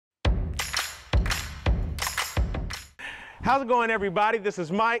How's it going, everybody? This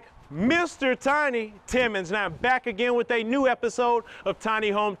is Mike, Mr. Tiny Timmons, and I'm back again with a new episode of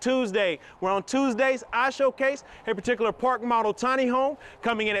Tiny Home Tuesday, where on Tuesdays I showcase a particular park model tiny home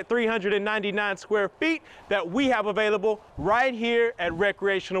coming in at 399 square feet that we have available right here at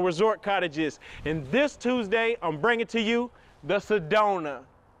Recreational Resort Cottages. And this Tuesday, I'm bringing to you the Sedona.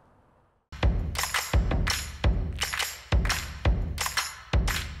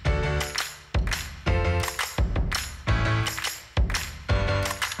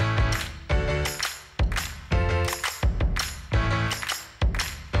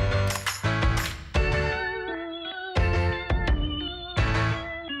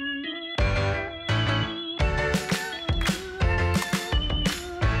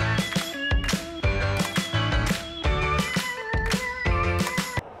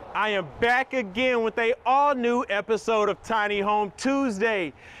 I am back again with a all-new episode of Tiny Home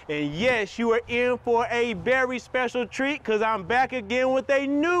Tuesday. And yes, you are in for a very special treat because I'm back again with a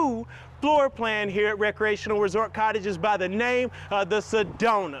new floor plan here at Recreational Resort Cottages by the name of the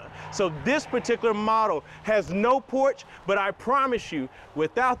Sedona. So this particular model has no porch, but I promise you,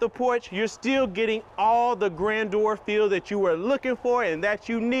 without the porch, you're still getting all the grandeur feel that you were looking for and that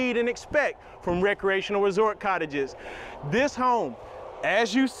you need and expect from Recreational Resort Cottages. This home,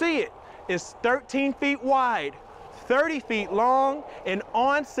 as you see it, is 13 feet wide, 30 feet long, and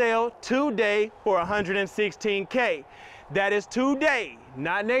on sale today for $116K. That is today,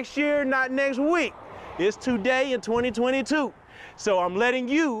 not next year, not next week. It's today in 2022. So I'm letting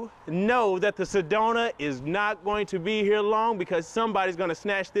you know that the Sedona is not going to be here long because somebody's going to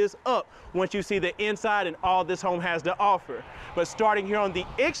snatch this up once you see the inside and all this home has to offer. But starting here on the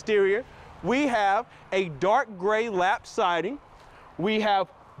exterior, we have a dark gray lap siding. We have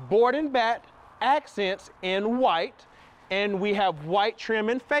board and bat accents in white, and we have white trim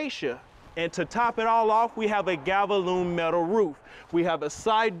and fascia. And to top it all off, we have a Galvalume metal roof. We have a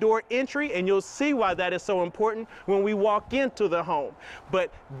side door entry, and you'll see why that is so important when we walk into the home.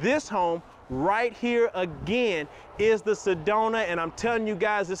 But this home right here again is the Sedona, and I'm telling you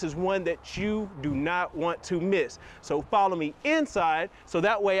guys, this is one that you do not want to miss. So follow me inside so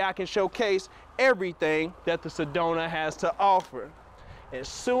that way I can showcase everything that the Sedona has to offer. As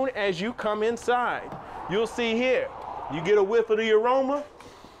soon as you come inside, you'll see here, you get a whiff of the aroma.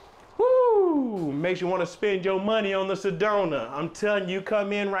 Woo! Makes you want to spend your money on the Sedona. I'm telling you,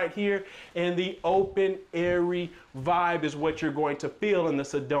 come in right here, and the open, airy vibe is what you're going to feel in the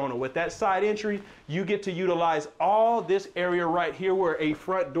Sedona. With that side entry, you get to utilize all this area right here where a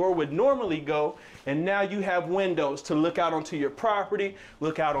front door would normally go, and now you have windows to look out onto your property,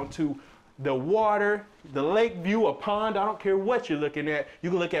 look out onto the water, the lake view, a pond, I don't care what you're looking at.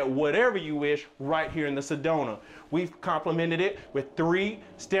 You can look at whatever you wish right here in the Sedona. We've complemented it with 3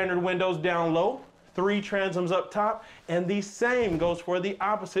 standard windows down low, 3 transoms up top, and the same goes for the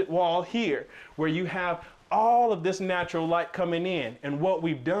opposite wall here, where you have all of this natural light coming in. And what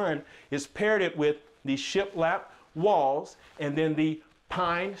we've done is paired it with the shiplap walls and then the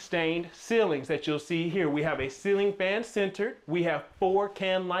pine stained ceilings that you'll see here. We have a ceiling fan centered. We have 4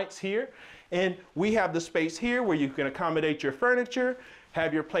 can lights here, and we have the space here where you can accommodate your furniture,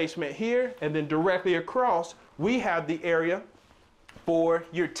 have your placement here, and then directly across we have the area for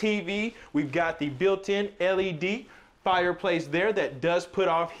your TV. We've got the built-in LED fireplace there that does put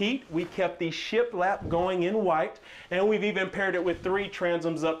off heat. We kept the shiplap going in white, and we've even paired it with 3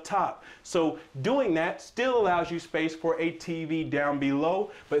 transoms up top. So doing that still allows you space for a TV down below,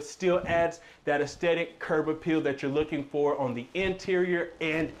 but still adds that aesthetic curb appeal that you're looking for on the interior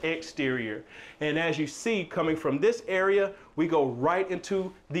and exterior. And as you see, coming from this area, we go right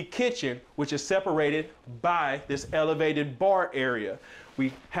into the kitchen, which is separated by this elevated bar area.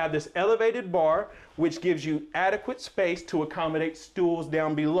 We have this elevated bar, which gives you adequate space to accommodate stools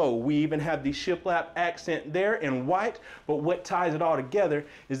down below. We even have the shiplap accent there in white, but what ties it all together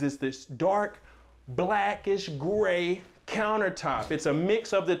is this dark, blackish gray countertop. It's a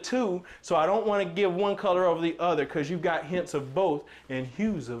mix of the two, so I don't want to give one color over the other because you've got hints of both and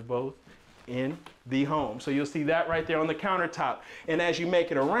hues of both in the home. So you'll see that right there on the countertop. And as you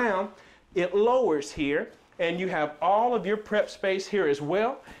make it around, it lowers here, and you have all of your prep space here as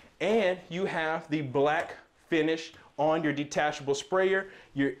well. And you have the black finish on your detachable sprayer,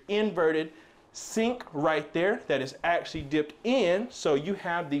 your inverted sink right there that is actually dipped in. So you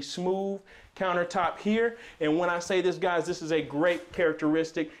have the smooth countertop here. And when I say this, guys, this is a great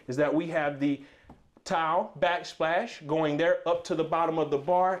characteristic, is that we have the tile backsplash going there up to the bottom of the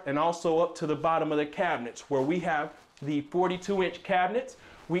bar and also up to the bottom of the cabinets, where we have the 42-inch cabinets.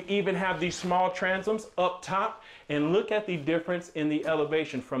 We even have these small transoms up top, and look at the difference in the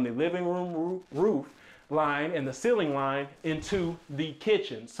elevation from the living room roof line and the ceiling line into the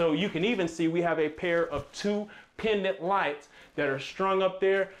kitchen. So you can even see we have a pair of 2 pendant lights that are strung up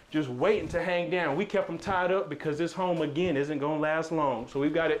there just waiting to hang down. We kept them tied up because this home again isn't going to last long. So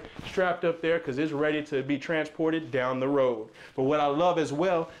we've got it strapped up there because it's ready to be transported down the road. But what I love as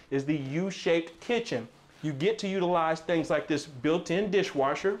well is the U-shaped kitchen. You get to utilize things like this built-in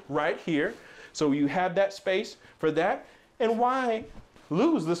dishwasher right here. So you have that space for that. And why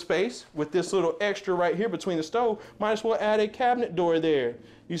lose the space with this little extra right here between the stove? Might as well add a cabinet door there.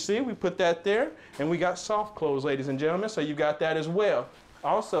 You see, we put that there, and we got soft close, ladies and gentlemen, so you got that as well.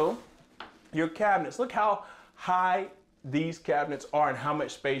 Also, your cabinets. Look how high these cabinets are and how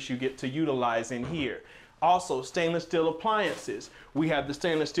much space you get to utilize in here. Also, stainless steel appliances. We have the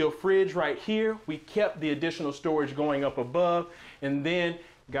stainless steel fridge right here. We kept the additional storage going up above. And then,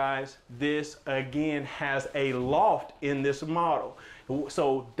 guys, this again has a loft in this model.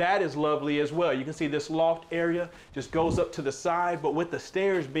 So that is lovely as well. You can see this loft area just goes up to the side, but with the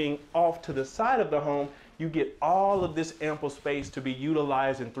stairs being off to the side of the home, you get all of this ample space to be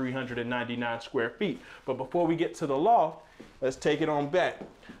utilized in 399 square feet. But before we get to the loft, let's take it on back.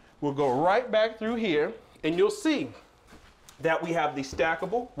 We'll go right back through here, and you'll see that we have the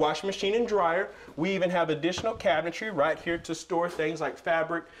stackable washing machine and dryer. We even have additional cabinetry right here to store things like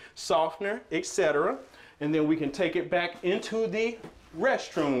fabric, softener, etc. And then we can take it back into the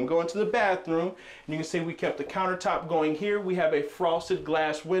restroom, go into the bathroom, and you can see we kept the countertop going here. We have a frosted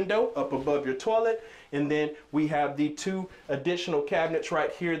glass window up above your toilet, and then we have the 2 additional cabinets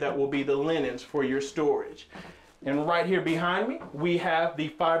right here that will be the linens for your storage. And right here behind me, we have the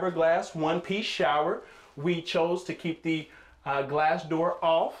fiberglass 1-piece shower. We chose to keep the glass door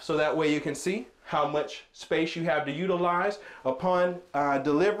off so that way you can see how much space you have to utilize. Upon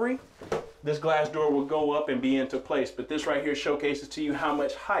delivery, this glass door will go up and be into place, but this right here showcases to you how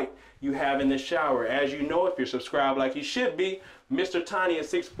much height you have in this shower. As you know, if you're subscribed like you should be, Mr. Tiny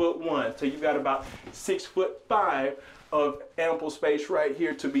is 6'1", so you've got about 6'5" of ample space right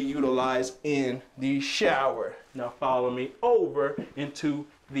here to be utilized in the shower. Now follow me over into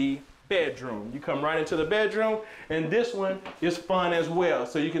the bedroom. You come right into the bedroom, and this one is fun as well.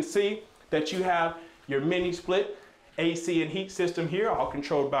 So you can see that you have your mini split AC and heat system here, all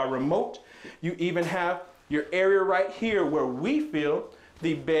controlled by remote. You even have your area right here where we feel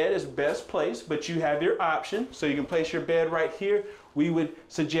the bed is best placed, but you have your option. So you can place your bed right here. We would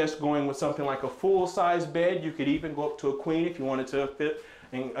suggest going with something like a full-size bed. You could even go up to a queen if you wanted to fit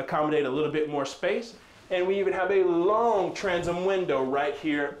and accommodate a little bit more space. And we even have a long transom window right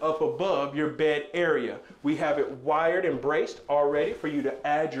here up above your bed area. We have it wired and braced already for you to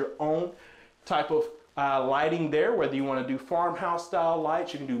add your own type of lighting there, whether you want to do farmhouse style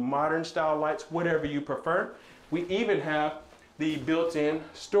lights, you can do modern style lights, whatever you prefer. We even have the built-in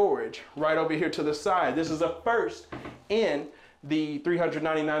storage right over here to the side. This is a first in the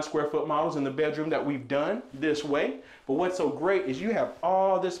 399 square foot models in the bedroom that we've done this way. But what's so great is you have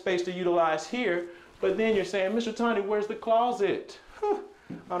all this space to utilize here, but then you're saying, Mr. Tiny, where's the closet?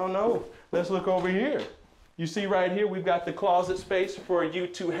 I don't know. Let's look over here. You see right here, we've got the closet space for you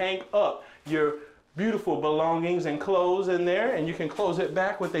to hang up your beautiful belongings and clothes in there, and you can close it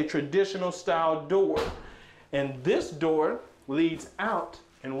back with a traditional style door. And this door leads out,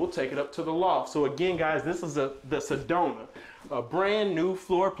 and we'll take it up to the loft. So again, guys, this is the Sedona, a brand new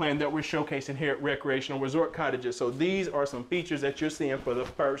floor plan that we're showcasing here at Recreational Resort Cottages. So these are some features that you're seeing for the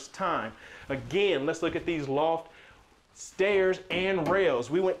first time. Again, let's look at these loft stairs and rails.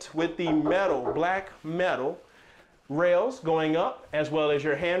 We went with the metal, black metal rails going up, as well as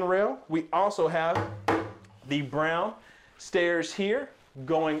your handrail. We also have the brown stairs here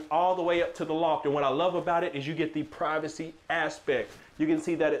going all the way up to the loft. And what I love about it is you get the privacy aspect. You can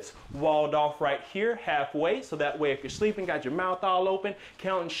see that it's walled off right here halfway, so that way if you're sleeping, got your mouth all open,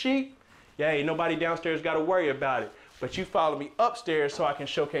 counting sheep, yeah, ain't nobody downstairs got to worry about it. But you follow me upstairs so I can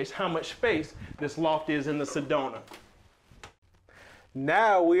showcase how much space this loft is in the Sedona.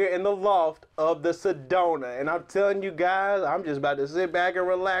 Now we're in the loft of the Sedona, and I'm telling you guys, I'm just about to sit back and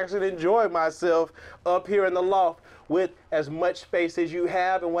relax and enjoy myself up here in the loft with as much space as you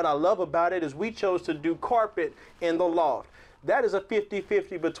have. And what I love about it is we chose to do carpet in the loft. That is a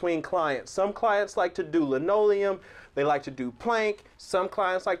 50-50 between clients. Some clients like to do linoleum, they like to do plank. Some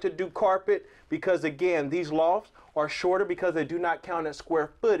clients like to do carpet because, again, these lofts are shorter because they do not count as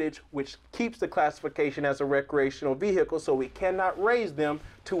square footage, which keeps the classification as a recreational vehicle, so we cannot raise them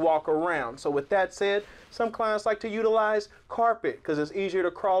to walk around. So with that said, some clients like to utilize carpet because it's easier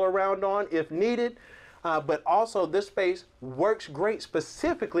to crawl around on if needed, but also this space works great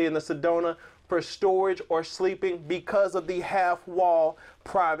specifically in the Sedona for storage or sleeping because of the half wall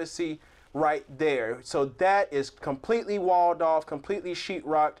privacy right there. So that is completely walled off, completely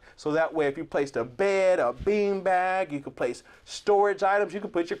sheetrocked. So that way if you placed a bed, a bean bag, you could place storage items, you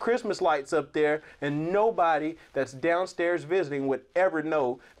could put your Christmas lights up there, and nobody that's downstairs visiting would ever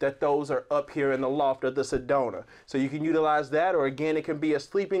know that those are up here in the loft of the Sedona. So you can utilize that, or again, it can be a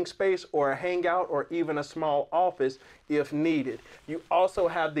sleeping space or a hangout or even a small office if needed. You also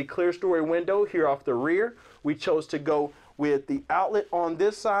have the clear story window here off the rear. We chose to go with the outlet on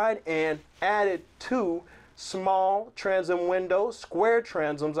this side and added 2 small transom windows, square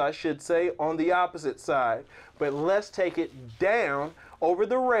transoms I should say, on the opposite side. But let's take it down over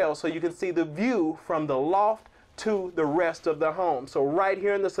the rail so you can see the view from the loft to the rest of the home. So right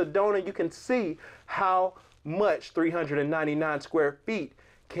here in the Sedona, you can see how much 399 square feet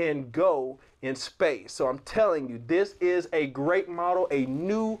can go in space. So I'm telling you, this is a great model, a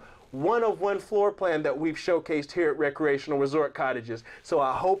new one-of-one floor plan that we've showcased here at Recreational Resort Cottages. So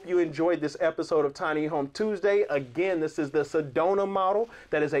I hope you enjoyed this episode of Tiny Home Tuesday. Again, this is the Sedona model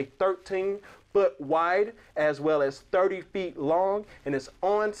that is a 13-foot wide as well as 30 feet long, and it's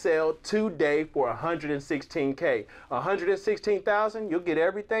on sale today for $116K. $116,000, you'll get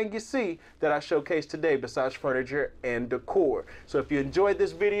everything you see that I showcased today besides furniture and decor. So if you enjoyed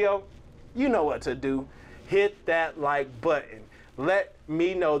this video, you know what to do. Hit that like button. Let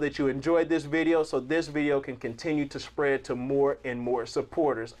me know that you enjoyed this video so this video can continue to spread to more and more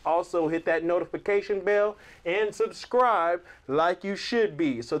supporters. Also, hit that notification bell and subscribe like you should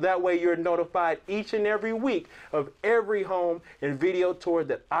be, so that way you're notified each and every week of every home and video tour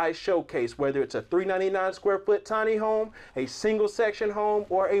that I showcase, whether it's a 399 square foot tiny home, a single section home,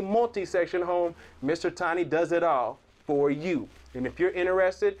 or a multi-section home. Mr. Tiny does it all for you. And if you're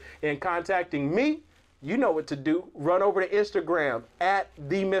interested in contacting me, you know what to do. Run over to Instagram at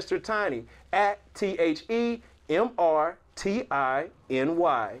the Mr. Tiny, at THEMRTINY,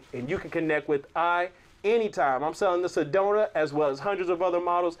 and you can connect with I anytime. I'm selling the Sedona as well as hundreds of other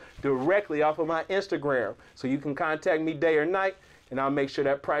models directly off of my Instagram. So you can contact me day or night, and I'll make sure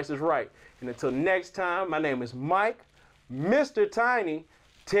that price is right. And until next time, my name is Mike, Mr. Tiny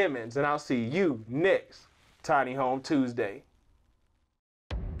Timmons, and I'll see you next Tiny Home Tuesday.